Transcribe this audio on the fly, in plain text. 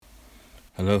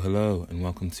Hello, and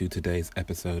welcome to today's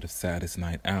episode of Saddest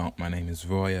Night Out. My name is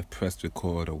Roy. I've pressed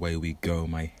record. Away we go.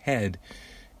 My head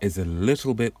is a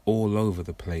little bit all over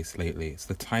the place lately. It's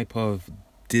the type of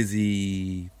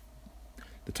dizziness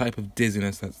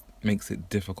that makes it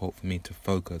difficult for me to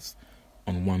focus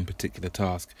on one particular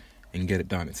task and get it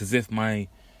done. It's as if my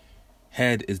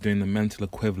head is doing the mental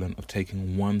equivalent of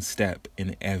taking one step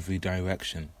in every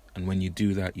direction. And when you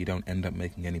do that, you don't end up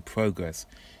making any progress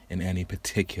in any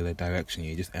particular direction.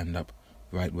 You just end up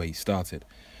right where you started.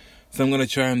 So I'm going to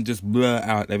try and just blur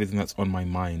out everything that's on my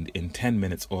mind in 10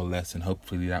 minutes or less, and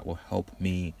hopefully that will help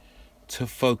me to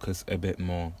focus a bit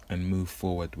more and move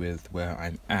forward with where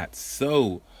I'm at.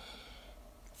 So,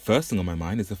 first thing on my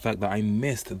mind is the fact that I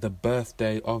missed the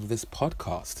birthday of this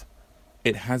podcast.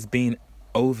 It has been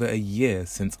over a year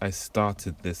since I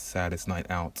started this Saddest Night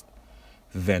Out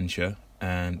venture,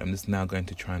 and I'm just now going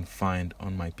to try and find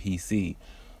on my PC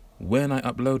when I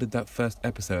uploaded that first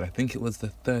episode. I think it was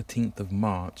the 13th of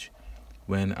March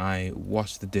when I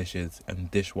washed the dishes, and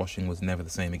dishwashing was never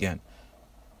the same again.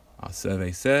 Our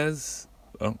survey says,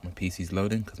 my PC's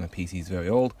loading because my PC's very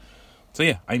old. So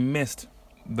yeah, I missed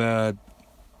the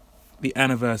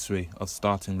anniversary of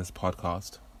starting this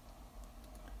podcast,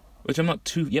 which I'm not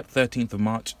too... 13th of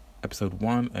March, episode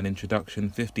 1, an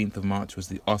introduction. 15th of March was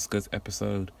the Oscars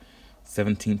episode.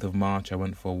 17th of March, I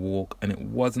went for a walk, and it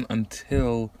wasn't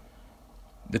until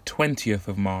the 20th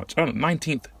of March,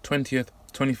 19th, 20th,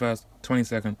 21st,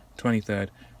 22nd, 23rd,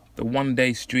 the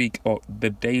one-day streak, or the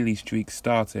daily streak,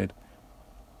 started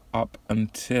up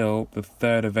until the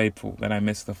 3rd of April. Then I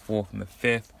missed the 4th and the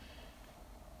 5th,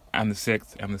 and the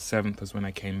 6th and the 7th was when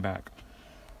I came back.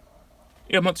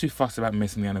 Yeah, I'm not too fussed about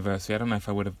missing the anniversary. I don't know if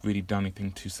I would have really done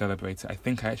anything to celebrate it. I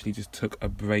think I actually just took a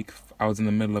break. I was in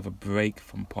the middle of a break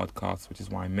from podcasts, which is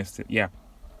why I missed it. Yeah.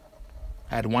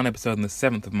 I had one episode on the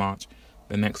 7th of March.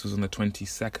 The next was on the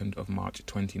 22nd of March,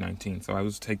 2019. So I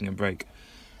was taking a break.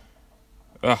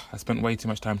 I spent way too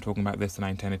much time talking about this than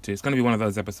I intended to. It's going to be one of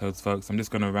those episodes, folks. I'm just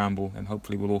going to ramble, and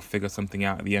hopefully we'll all figure something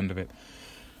out at the end of it.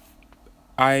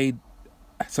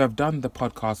 So I've done the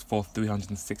podcast for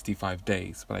 365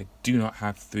 days, but I do not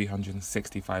have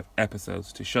 365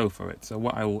 episodes to show for it. So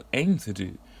what I will aim to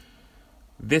do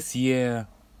this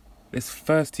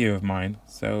first year of mine,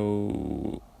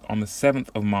 so on the 7th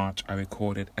of March, I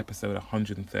recorded episode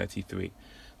 133.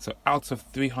 So out of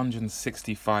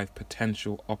 365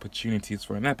 potential opportunities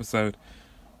for an episode,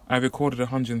 I recorded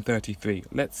 133.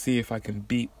 Let's see if I can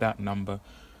beat that number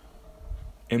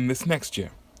in this next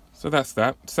year. So that's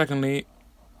that. Secondly,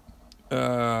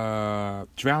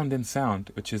 Drowned in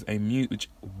Sound, which was a music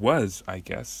website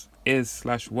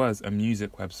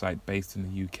based in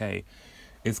the UK,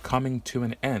 is coming to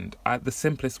an end. The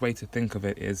simplest way to think of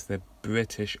it is the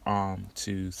British arm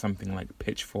to something like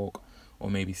Pitchfork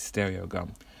or maybe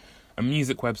Stereogum. A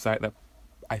music website that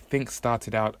I think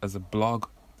started out as a blog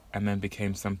and then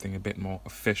became something a bit more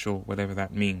official, whatever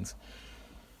that means.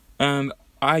 And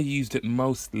I used it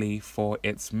mostly for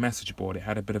its message board. It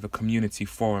had a bit of a community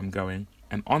forum going,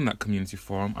 and on that community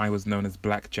forum, I was known as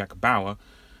Black Jack Bauer,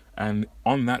 and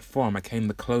on that forum, I came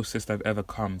the closest I've ever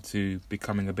come to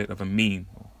becoming a bit of a meme,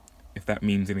 if that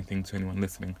means anything to anyone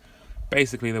listening.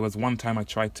 Basically, there was one time I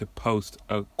tried to post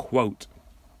a quote.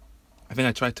 I think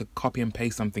I tried to copy and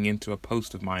paste something into a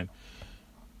post of mine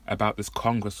about this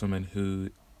congresswoman who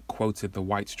quoted the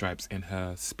White Stripes in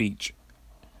her speech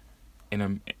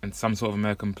in some sort of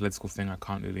American political thing. I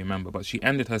can't really remember, but she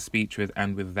ended her speech with,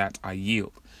 "And with that I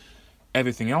yield."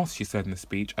 Everything else she said in the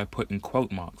speech I put in quote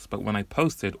marks, but when I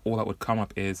posted, all that would come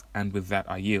up is, "And with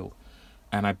that I yield."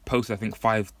 And I posted I think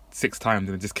 5-6 times,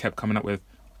 and it just kept coming up with,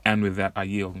 "And with that I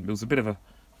yield." It was a bit of a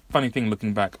funny thing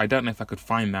looking back. I don't know if I could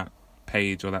find that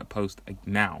page or that post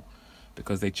now,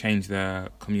 because they changed their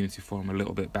community forum a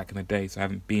little bit back in the day, so I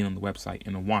haven't been on the website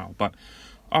in a while. But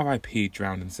R.I.P.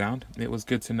 Drowned in Sound. It was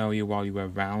good to know you while you were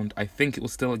around. I think it will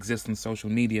still exist on social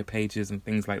media pages and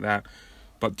things like that,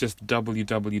 but just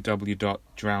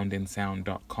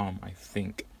www.drownedinsound.com, I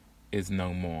think, is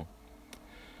no more.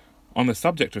 On the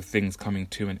subject of things coming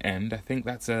to an end, I think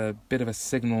that's a bit of a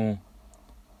signal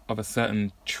of a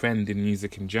certain trend in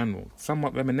music in general,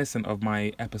 somewhat reminiscent of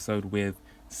my episode with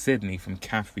Sydney from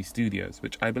Caffrey Studios,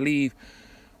 which I believe...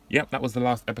 that was the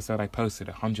last episode I posted,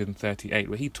 138,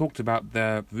 where he talked about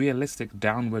the realistic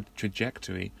downward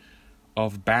trajectory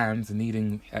of bands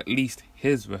needing at least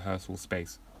his rehearsal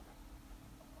space.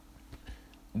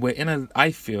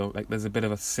 I feel like there's a bit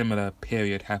of a similar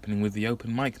period happening with the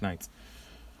open mic nights.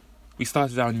 We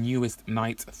started our newest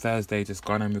night Thursday just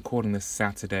gone. I'm recording this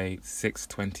Saturday,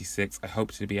 6:26. I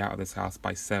hope to be out of this house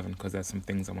by 7 because there's some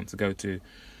things I want to go to.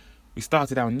 We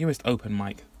started our newest open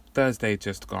mic Thursday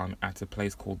just gone at a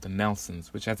place called the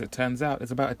Nelsons, which, as it turns out,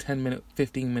 is about a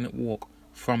 15-minute walk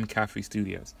from Caffrey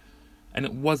Studios. And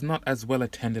it was not as well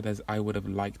attended as I would have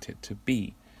liked it to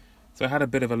be. So I had a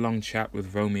bit of a long chat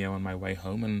with Romeo on my way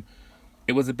home, and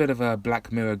it was a bit of a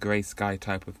Black Mirror grey sky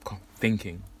type of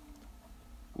thinking,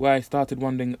 where I started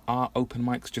wondering, are open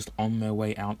mics just on their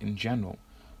way out in general?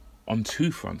 On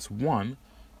two fronts. One,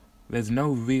 there's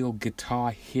no real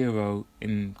guitar hero,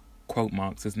 in quote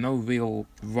marks, there's no real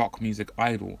rock music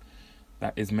idol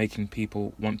that is making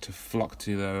people want to flock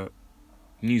to the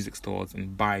music stores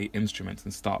and buy instruments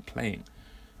and start playing.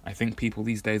 I think people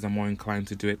these days are more inclined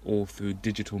to do it all through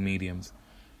digital mediums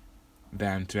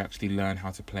than to actually learn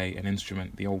how to play an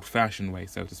instrument the old-fashioned way,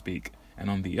 so to speak. And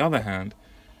on the other hand,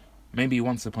 maybe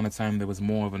once upon a time there was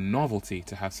more of a novelty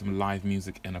to have some live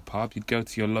music in a pub. You'd go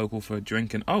to your local for a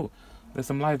drink and, oh, there's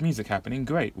some live music happening,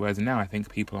 great. Whereas now I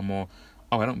think people are more,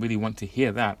 oh, I don't really want to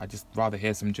hear that. I just rather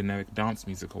hear some generic dance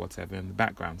music or whatever in the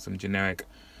background, some generic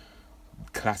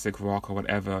classic rock or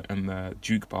whatever in the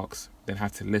jukebox, than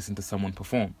have to listen to someone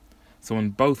perform. So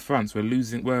on both fronts,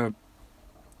 where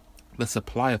the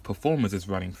supply of performers is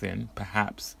running thin,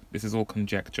 perhaps, this is all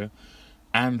conjecture,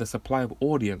 and the supply of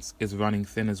audience is running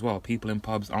thin as well. People in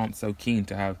pubs aren't so keen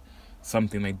to have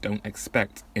something they don't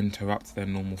expect interrupt their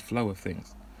normal flow of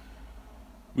things.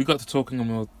 We got to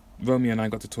talking, Romeo and I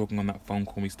got to talking on that phone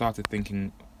call, and we started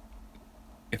thinking,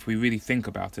 if we really think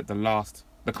about it,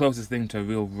 the closest thing to a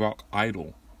real rock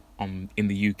idol, in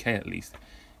the UK at least,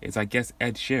 is, I guess,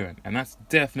 Ed Sheeran, and that's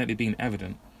definitely been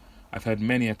evident. I've heard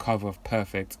many a cover of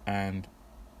Perfect and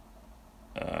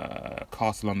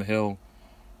Castle on the Hill,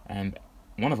 and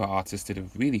one of our artists did a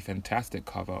really fantastic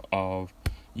cover of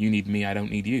You Need Me, I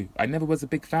Don't Need You. I never was a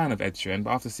big fan of Ed Sheeran,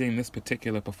 but after seeing this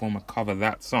particular performer cover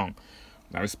that song,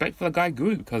 my respect for the guy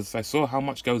grew, because I saw how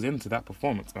much goes into that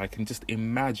performance, and I can just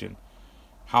imagine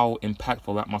how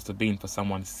impactful that must have been for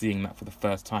someone seeing that for the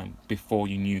first time before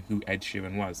you knew who Ed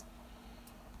Sheeran was.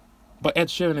 But Ed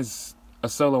Sheeran is a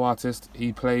solo artist.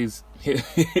 He plays...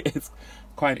 It's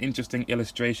quite an interesting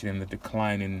illustration in the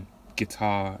decline in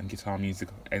guitar and guitar music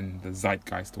and the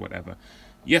zeitgeist or whatever.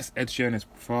 Yes, Ed Sheeran is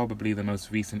probably the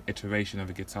most recent iteration of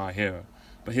a guitar hero,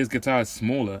 but his guitar is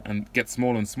smaller and gets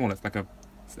smaller and smaller.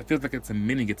 It feels like it's a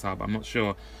mini guitar, but I'm not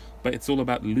sure. But it's all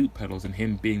about loop pedals and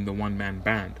him being the one-man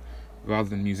band, rather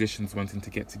than musicians wanting to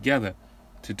get together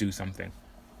to do something.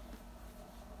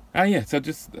 So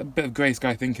just a bit of grey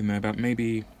sky thinking there about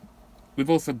maybe... We've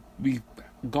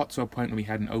got to a point where we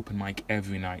had an open mic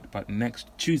every night, but next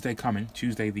Tuesday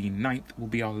Tuesday the 9th, will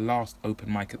be our last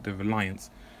open mic at the Reliance.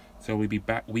 So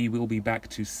we will be back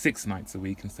to 6 nights a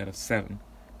week instead of 7,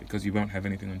 because we won't have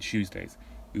anything on Tuesdays.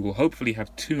 We will hopefully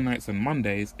have 2 nights on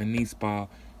Mondays, Anise Bar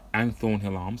and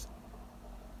Thornhill Arms.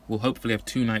 We'll hopefully have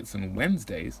 2 nights on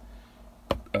Wednesdays,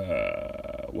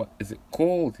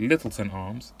 Littleton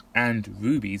Arms and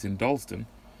Ruby's in Dalston,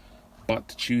 but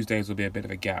Tuesdays will be a bit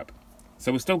of a gap.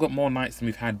 So we've still got more nights than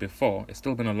we've had before. It's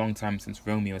still been a long time since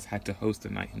Romeo has had to host a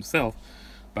night himself,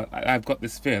 but I've got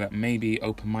this fear that maybe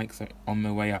open mics are on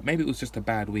their way out. Maybe it was just a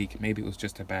bad week, maybe it was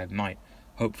just a bad night.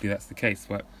 Hopefully that's the case,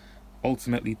 but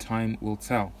ultimately time will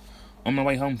tell. On my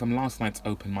way home from last night's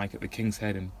open mic at the King's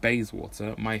Head in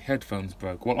Bayswater, my headphones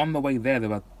broke. Well, on the way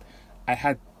there, I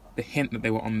had the hint that they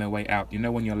were on their way out. You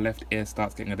know when your left ear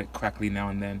starts getting a bit crackly now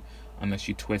and then, unless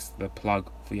you twist the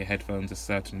plug for your headphones a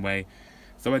certain way.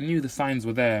 So I knew the signs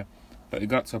were there, but it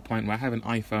got to a point where I have an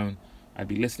iPhone, I'd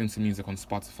be listening to music on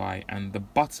Spotify, and the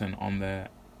button on the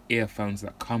earphones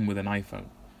that come with an iPhone,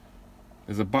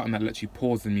 there's a button that lets you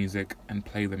pause the music and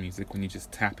play the music when you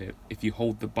just tap it. If you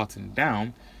hold the button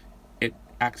down, it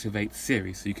activates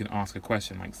Siri, so you can ask a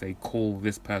question, like say, call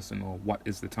this person, or what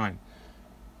is the time?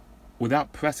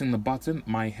 Without pressing the button,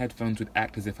 my headphones would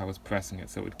act as if I was pressing it,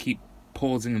 so it would keep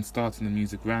pausing and starting the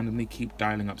music randomly, keep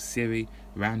dialing up Siri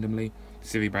randomly.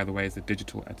 Siri, by the way, is a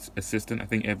digital assistant. I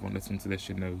think everyone listening to this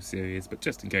should know who Siri is, but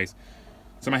just in case.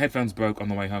 So my headphones broke on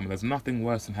the way home, and there's nothing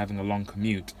worse than having a long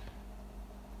commute.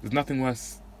 There's nothing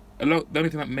worse... The only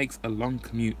thing that makes a long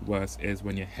commute worse is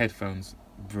when your headphones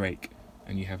break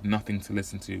and you have nothing to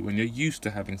listen to, when you're used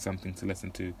to having something to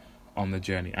listen to on the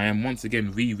journey. I am once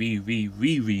again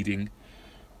rereading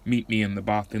Meet Me in the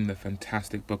Bathroom, the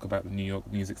fantastic book about the New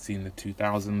York music scene in the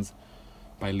 2000s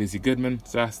by Lizzie Goodman.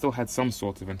 So I still had some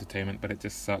sort of entertainment, but it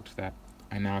just sucked that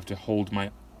I now have to hold my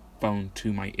phone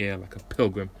to my ear like a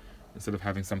pilgrim instead of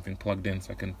having something plugged in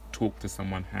so I can talk to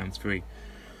someone hands-free.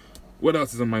 What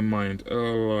else is on my mind?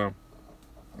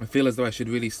 I feel as though I should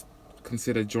really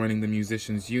consider joining the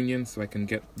Musicians Union so I can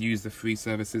use the free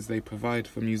services they provide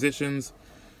for musicians.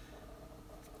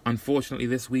 Unfortunately,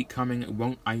 this week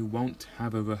coming, I won't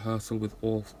have a rehearsal with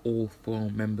all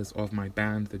 4 members of my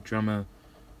band. The drummer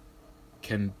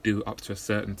can do up to a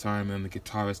certain time, and the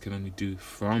guitarist can only do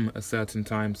from a certain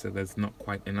time, so there's not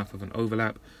quite enough of an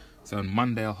overlap. So on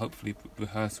Monday, I'll hopefully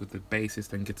rehearse with the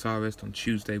bassist and guitarist. On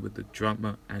Tuesday, with the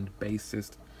drummer and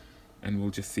bassist, and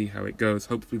we'll just see how it goes.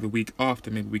 Hopefully, the week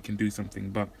after, maybe we can do something,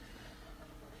 but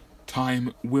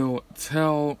time will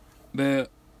tell. The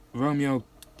Romeo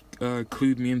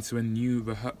clued me into a new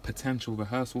potential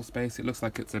rehearsal space. It looks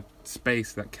like it's a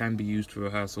space that can be used for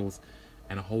rehearsals,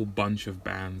 and a whole bunch of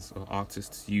bands or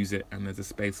artists use it, and there's a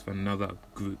space for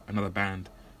another band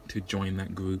to join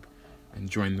that group and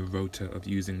join the rota of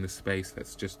using the space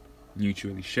that's just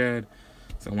mutually shared.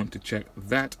 So I want to check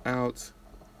that out.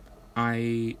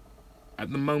 I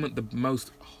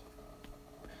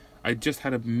just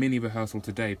had a mini rehearsal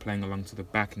today playing along to the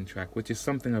backing track, which is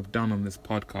something I've done on this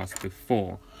podcast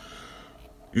before.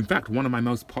 In fact, one of my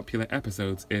most popular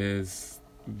episodes is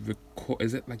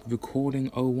it like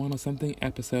Recording 01 or something?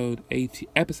 Episode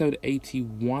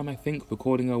 81, I think,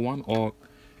 Recording 01. Or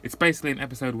it's basically an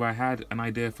episode where I had an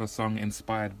idea for a song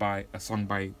inspired by a song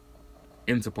by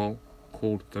Interpol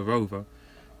called The Rover.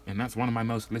 And that's one of my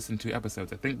most listened to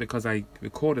episodes. I think because I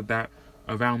recorded that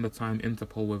around the time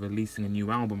Interpol were releasing a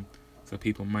new album, so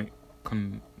people might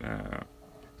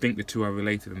think the two are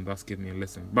related and thus give me a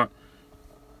listen. But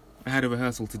I had a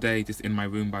rehearsal today just in my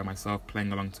room by myself,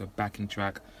 playing along to a backing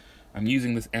track. I'm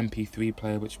using this MP3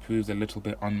 player, which proves a little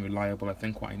bit unreliable. I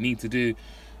think what I need to do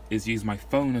is use my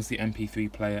phone as the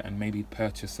MP3 player and maybe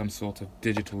purchase some sort of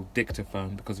digital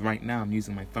dictaphone, because right now I'm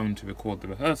using my phone to record the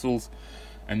rehearsals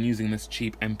and using this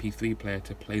cheap MP3 player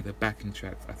to play the backing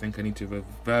tracks. I think I need to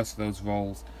reverse those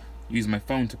roles, use my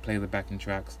phone to play the backing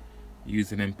tracks,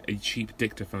 use a cheap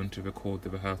dictaphone to record the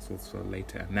rehearsals for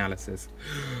later analysis.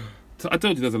 So I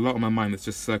told you there's a lot on my mind that's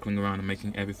just circling around and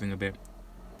making everything a bit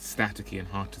staticky and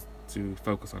hard to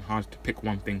focus on, hard to pick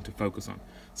one thing to focus on.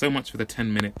 So much for the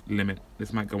 10-minute limit.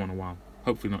 This might go on a while.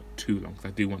 Hopefully not too long, because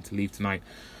I do want to leave tonight.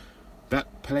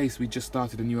 That place, we just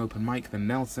started a new open mic, the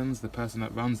Nelsons. The person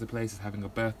that runs the place is having a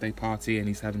birthday party, and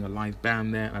he's having a live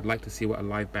band there. I'd like to see what a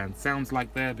live band sounds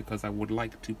like there, because I would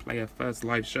like to play a first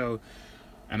live show,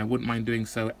 and I wouldn't mind doing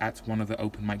so at one of the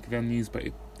open mic venues. But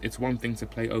it's one thing to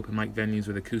play open mic venues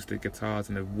with acoustic guitars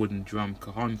and a wooden drum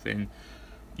cajon thing.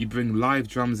 You bring live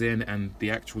drums in, and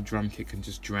the actual drum kit can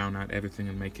just drown out everything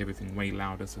and make everything way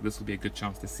louder. So this will be a good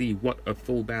chance to see what a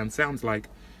full band sounds like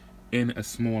in a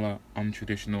smaller,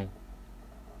 untraditional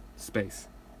space.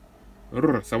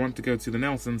 So I want to go to the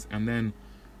Nelsons and then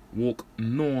walk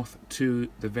north to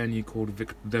the venue called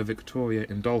the Victoria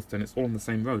in Dalston. It's all on the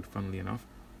same road, funnily enough,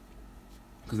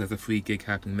 because there's a free gig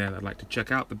happening there that I'd like to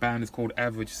check out. The band is called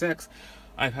Average Sex.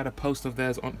 I've had a post of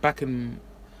theirs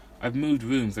I've moved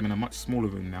rooms. I'm in a much smaller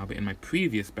room now, but in my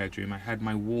previous bedroom,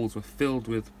 my walls were filled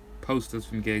with posters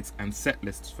from gigs and set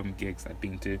lists from gigs I'd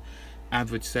been to.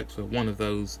 Average Sex were one of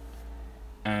those,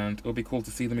 and it'll be cool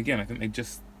to see them again. I think they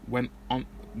just went on,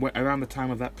 around the time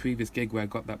of that previous gig where I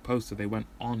got that poster, they went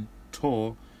on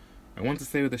tour. I want to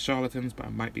say with the Charlatans, but I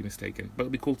might be mistaken. But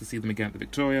it'll be cool to see them again at the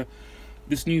Victoria.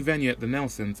 This new venue at the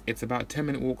Nelsons, it's about a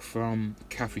 10-minute walk from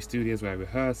Caffrey Studios where I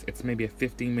rehearse. It's maybe a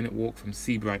 15-minute walk from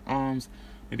Seabright Arms,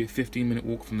 maybe a 15-minute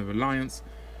walk from the Reliance,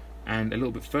 and a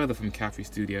little bit further from Caffrey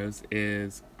Studios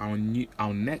is our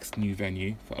next new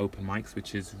venue for open mics,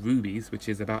 which is Ruby's, which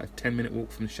is about a 10-minute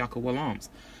walk from Shacklewell Arms.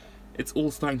 It's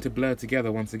all starting to blur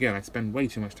together once again. I spend way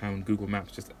too much time on Google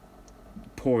Maps just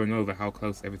poring over how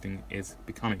close everything is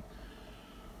becoming.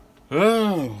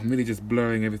 Oh, I'm really just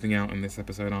blurring everything out in this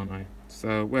episode, aren't I?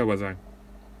 So, where was I?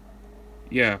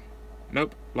 Yeah.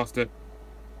 Nope, lost it.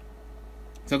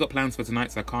 So I've got plans for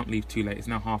tonight, so I can't leave too late. It's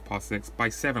now 6:30. By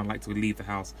 7, I like to leave the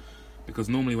house, because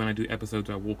normally when I do episodes,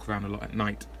 I walk around a lot at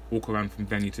night, walk around from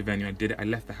venue to venue. I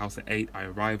left the house at 8, I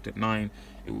arrived at 9,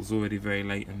 it was already very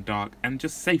late and dark, and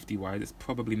just safety-wise, it's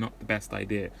probably not the best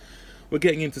idea. We're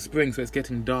getting into spring, so it's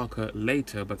getting darker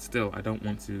later, but still, I don't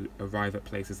want to arrive at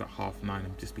places at 9:30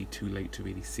 and just be too late to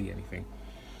really see anything.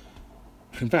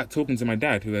 In fact, talking to my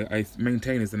dad, who I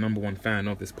maintain is the #1 fan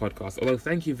of this podcast, although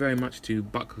thank you very much to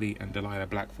Buckley and Delilah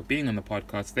Black for being on the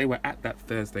podcast. They were at that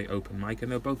Thursday open mic, and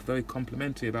they were both very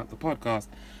complimentary about the podcast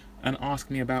and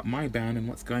asked me about my band and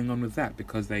what's going on with that,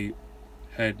 because they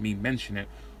heard me mention it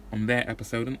on their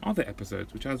episode and other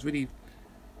episodes, which I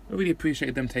really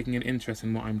appreciated them taking an interest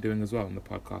in what I'm doing as well on the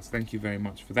podcast. Thank you very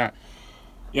much for that.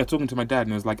 Yeah, talking to my dad,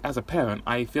 and it was like, as a parent,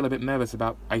 I feel a bit nervous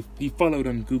about... He followed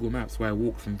on Google Maps where I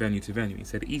walked from venue to venue. He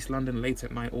said, East London, late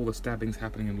at night, all the stabbings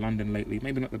happening in London lately.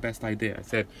 Maybe not the best idea. I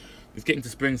said, it's getting to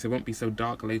spring, so it won't be so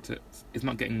dark later. It's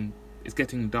not getting It's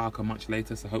getting darker much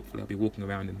later, so hopefully I'll be walking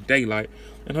around in daylight,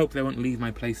 and hopefully I won't leave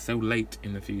my place so late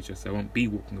in the future, so I won't be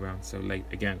walking around so late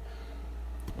again.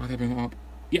 Why did I bring it up?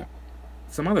 Yeah,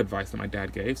 some other advice that my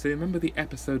dad gave. So remember the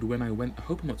episode when I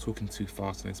hope I'm not talking too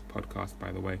fast on this podcast,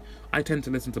 by the way. I tend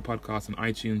to listen to podcasts on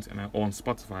iTunes or on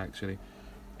Spotify, actually,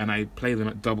 and I play them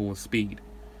at double the speed.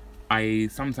 I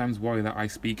sometimes worry that I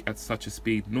speak at such a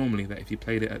speed normally that if you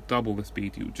played it at double the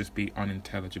speed, it would just be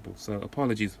unintelligible. So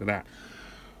apologies for that.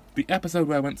 The episode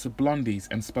where I went to Blondie's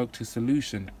and spoke to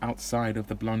Solution outside of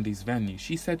the Blondie's venue.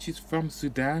 She said she's from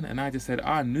Sudan, and I just said,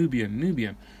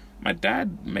 Nubian. My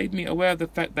dad made me aware of the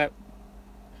fact that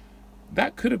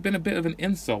could have been a bit of an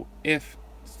insult if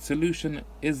Solution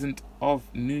isn't of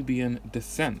Nubian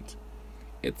descent.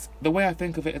 It's the way I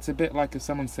think of it, it's a bit like if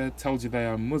someone told you they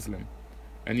are Muslim,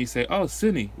 and you say, oh,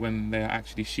 Sunni, when they are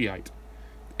actually Shiite.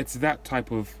 It's that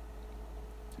type of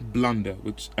blunder,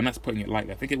 and that's putting it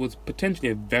lightly. I think it was potentially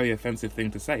a very offensive thing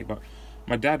to say, but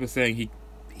my dad was saying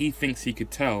he thinks he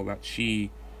could tell that she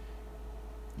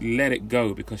let it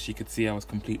go because she could see I was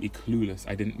completely clueless.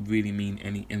 I didn't really mean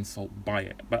any insult by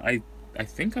it, but I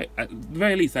think at the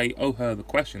very least I owe her the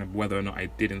question of whether or not I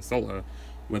did insult her,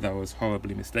 whether I was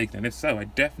horribly mistaken, and if so, I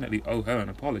definitely owe her an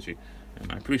apology,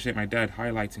 and I appreciate my dad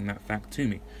highlighting that fact to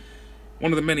me.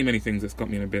 One of the many things that's got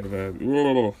me in a bit of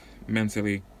a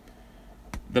mentally.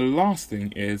 The last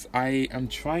thing is I am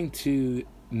trying to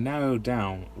narrow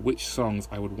down which songs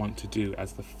I would want to do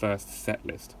as the first set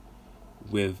list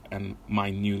with my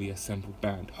newly assembled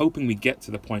band, hoping we get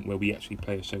to the point where we actually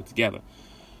play a show together.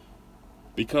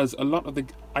 Because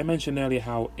I mentioned earlier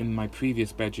how in my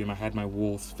previous bedroom I had my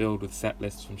walls filled with set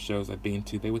lists from shows I've been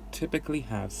to. They would typically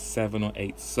have 7 or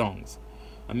 8 songs,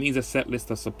 and these are set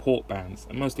lists of support bands,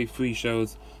 and mostly free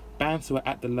shows, bands who are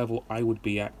at the level I would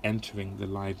be at entering the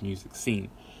live music scene.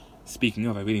 Speaking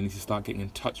of, I really need to start getting in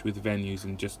touch with venues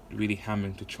and just really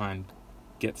hammering to try and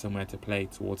get somewhere to play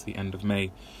towards the end of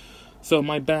May. So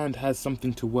my band has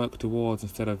something to work towards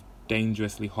instead of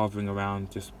dangerously hovering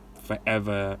around, just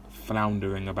forever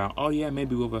floundering about, oh yeah,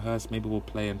 maybe we'll rehearse, maybe we'll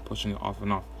play, and pushing it off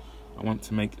and off. I want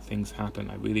to make things happen.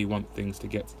 I really want things to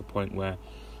get to the point where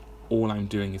all I'm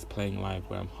doing is playing live,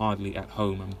 where I'm hardly at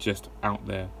home, I'm just out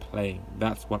there playing.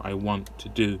 That's what I want to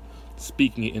do,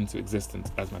 speaking it into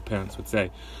existence, as my parents would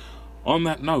say. On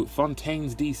that note,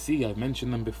 Fontaines DC, I've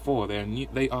mentioned them before. They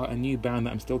are a new band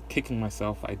that I'm still kicking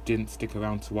myself I didn't stick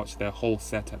around to watch their whole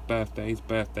set at Birthdays.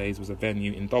 Birthdays was a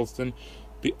venue in Dalston.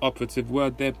 The operative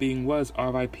word there being was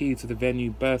RIP to the venue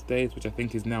Birthdays, which I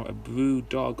think is now a Brew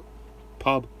Dog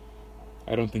pub.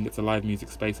 I don't think it's a live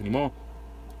music space anymore.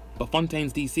 But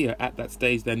Fontaines DC are at that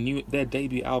stage. Their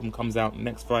debut album comes out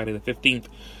next Friday the 15th.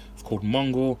 It's called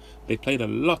Mongol. They played a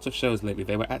lot of shows lately.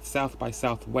 They were at South by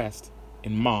Southwest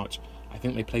in March. I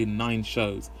think they played 9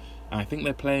 shows, and I think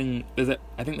they're playing.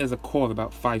 There's a core of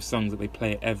about 5 songs that they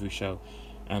play at every show,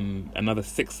 and another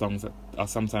 6 songs that are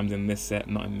sometimes in this set,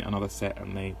 not in another set,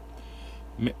 and they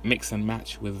mix and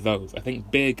match with those. I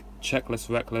think Big, Checkless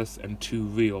Reckless, and Too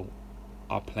Real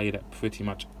are played at pretty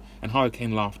much, and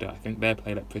Hurricane Laughter. I think they're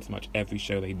played at pretty much every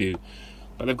show they do.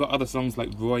 But they've got other songs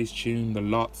like Roy's Tune, The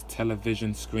Lot,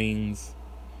 Television Screens,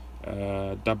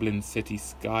 Dublin City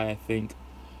Sky. I think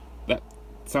that.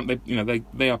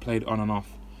 They are played on and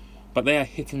off, but they are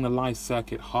hitting the live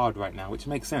circuit hard right now, which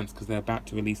makes sense because they're about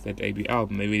to release their debut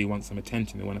album. They really want some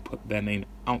attention. They want to put their name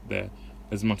out there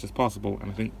as much as possible,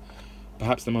 and I think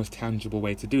perhaps the most tangible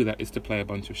way to do that is to play a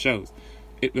bunch of shows.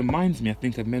 It reminds me, I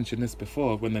think I've mentioned this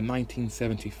before, when the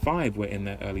 1975 were in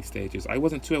their early stages. I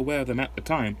wasn't too aware of them at the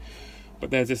time, but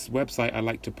there's this website I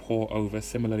like to pore over,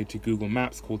 similarly to Google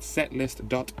Maps, called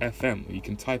setlist.fm, where you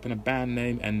can type in a band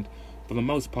name, and for the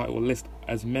most part, it will list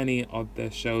as many of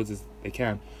their shows as they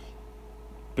can.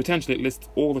 Potentially, it lists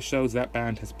all the shows that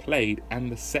band has played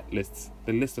and the set lists,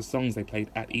 the list of songs they played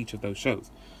at each of those shows.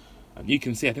 And you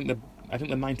can see, I think the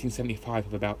 1975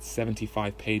 have about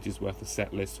 75 pages worth of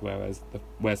set lists, whereas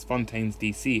Fontaines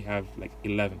DC have like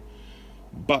 11.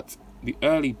 But the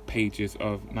early pages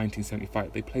of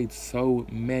 1975, they played so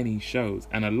many shows,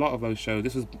 and a lot of those shows,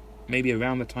 this was maybe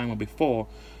around the time or before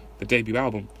the debut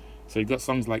album. So you've got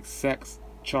songs like Sex,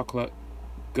 Chocolate,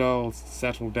 Girls,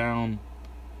 Settle Down,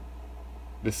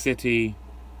 The City,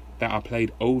 that are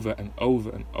played over and over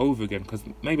and over again, because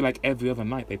maybe like every other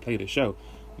night they played a show.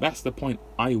 That's the point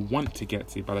I want to get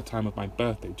to by the time of my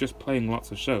birthday, just playing lots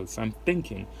of shows. So I'm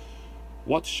thinking,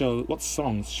 what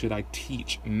songs should I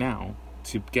teach now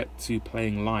to get to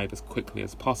playing live as quickly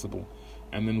as possible?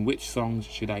 And then which songs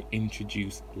should I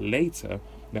introduce later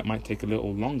that might take a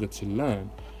little longer to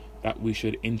learn, that we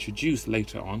should introduce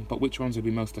later on, but which ones would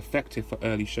be most effective for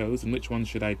early shows, and which ones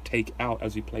should I take out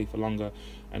as we play for longer,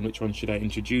 and which ones should I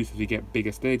introduce as we get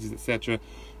bigger stages, etc.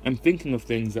 I'm thinking of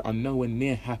things that are nowhere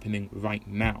near happening right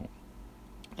now.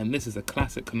 And this is a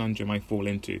classic conundrum I fall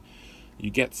into. You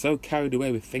get so carried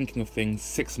away with thinking of things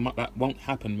 6 months that won't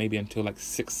happen maybe until like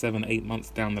 6, 7, 8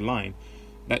 months down the line,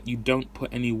 that you don't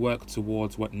put any work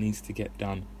towards what needs to get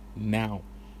done now.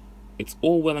 It's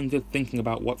all well and good thinking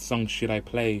about what songs should I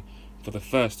play for the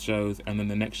first shows, and then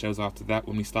the next shows after that,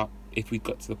 when we start, if we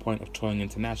got to the point of touring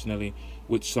internationally,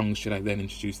 which songs should I then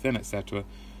introduce then, etc.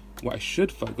 What I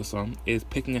should focus on is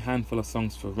picking a handful of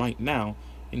songs for right now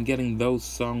and getting those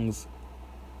songs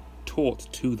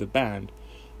taught to the band,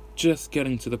 just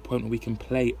getting to the point where we can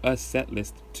play a set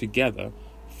list together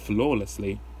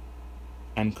flawlessly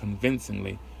and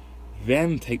convincingly,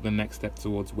 then take the next step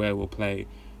towards where we'll play,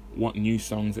 what new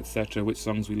songs, etc., which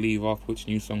songs we leave off, which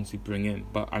new songs we bring in.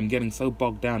 But I'm getting so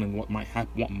bogged down in what might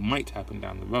happen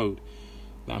down the road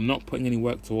that I'm not putting any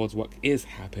work towards what is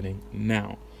happening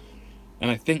now.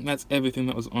 And I think that's everything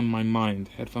that was on my mind.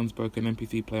 Headphones broken,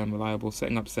 MP3 player unreliable,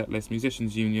 setting up set list,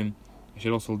 musicians union. I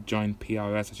should also join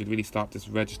PRS. I should really start just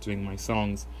registering my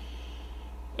songs,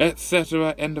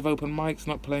 etc. End of open mics,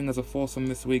 not playing as a foursome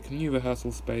this week. New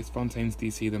rehearsal space, Fontaine's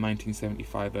DC, the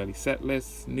 1975 early set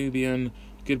lists, Nubian,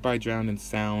 Goodbye Drowned in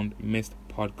Sound, missed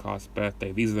podcast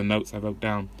birthday. These are the notes I wrote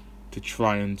down to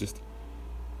try and just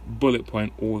bullet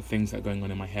point all the things that are going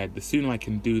on in my head. The sooner I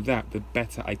can do that, the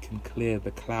better I can clear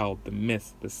the cloud, the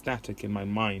mist, the static in my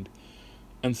mind,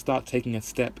 and start taking a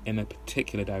step in a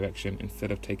particular direction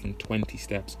instead of taking 20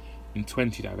 steps in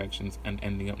 20 directions and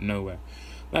ending up nowhere.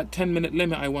 That 10-minute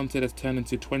limit I wanted has turned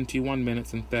into 21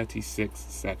 minutes and 36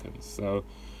 seconds. So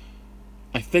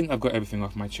I think I've got everything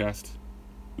off my chest,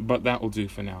 but that will do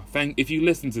for now. If you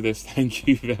listen to this, thank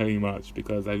you very much,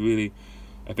 because I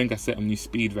think I set a new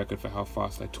speed record for how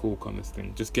fast I talk on this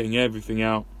thing. Just getting everything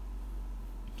out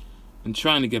and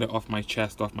trying to get it off my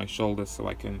chest, off my shoulders, so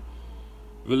I can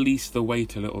release the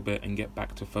weight a little bit and get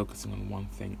back to focusing on one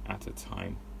thing at a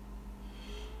time.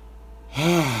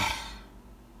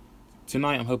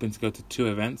 Tonight I'm hoping to go to 2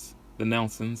 events, the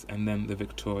Nelsons and then the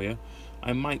Victoria.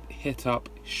 I might hit up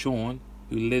Sean,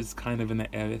 who lives kind of in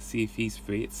the area, see if he's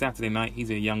free. It's Saturday night. He's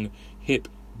a young, hip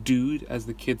dude, as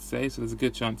the kids say, so there's a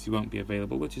good chance he won't be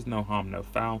available, which is no harm, no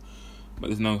foul. But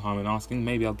there's no harm in asking.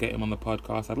 Maybe I'll get him on the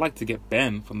podcast. I'd like to get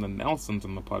Ben from the Nelsons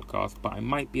on the podcast, but I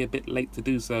might be a bit late to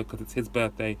do so because it's his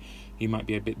birthday. He might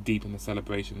be a bit deep in the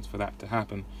celebrations for that to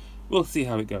happen. We'll see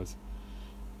how it goes.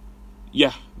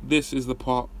 Yeah, this is the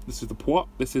part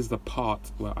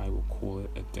where I will call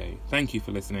it a day. Thank you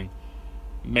for listening.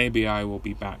 Maybe I will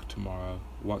be back tomorrow.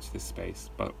 Watch this space.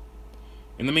 But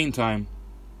in the meantime,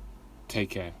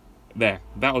 take care. There,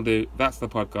 that'll do. That's the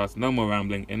podcast. No more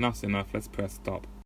rambling. Enough's enough. Let's press stop.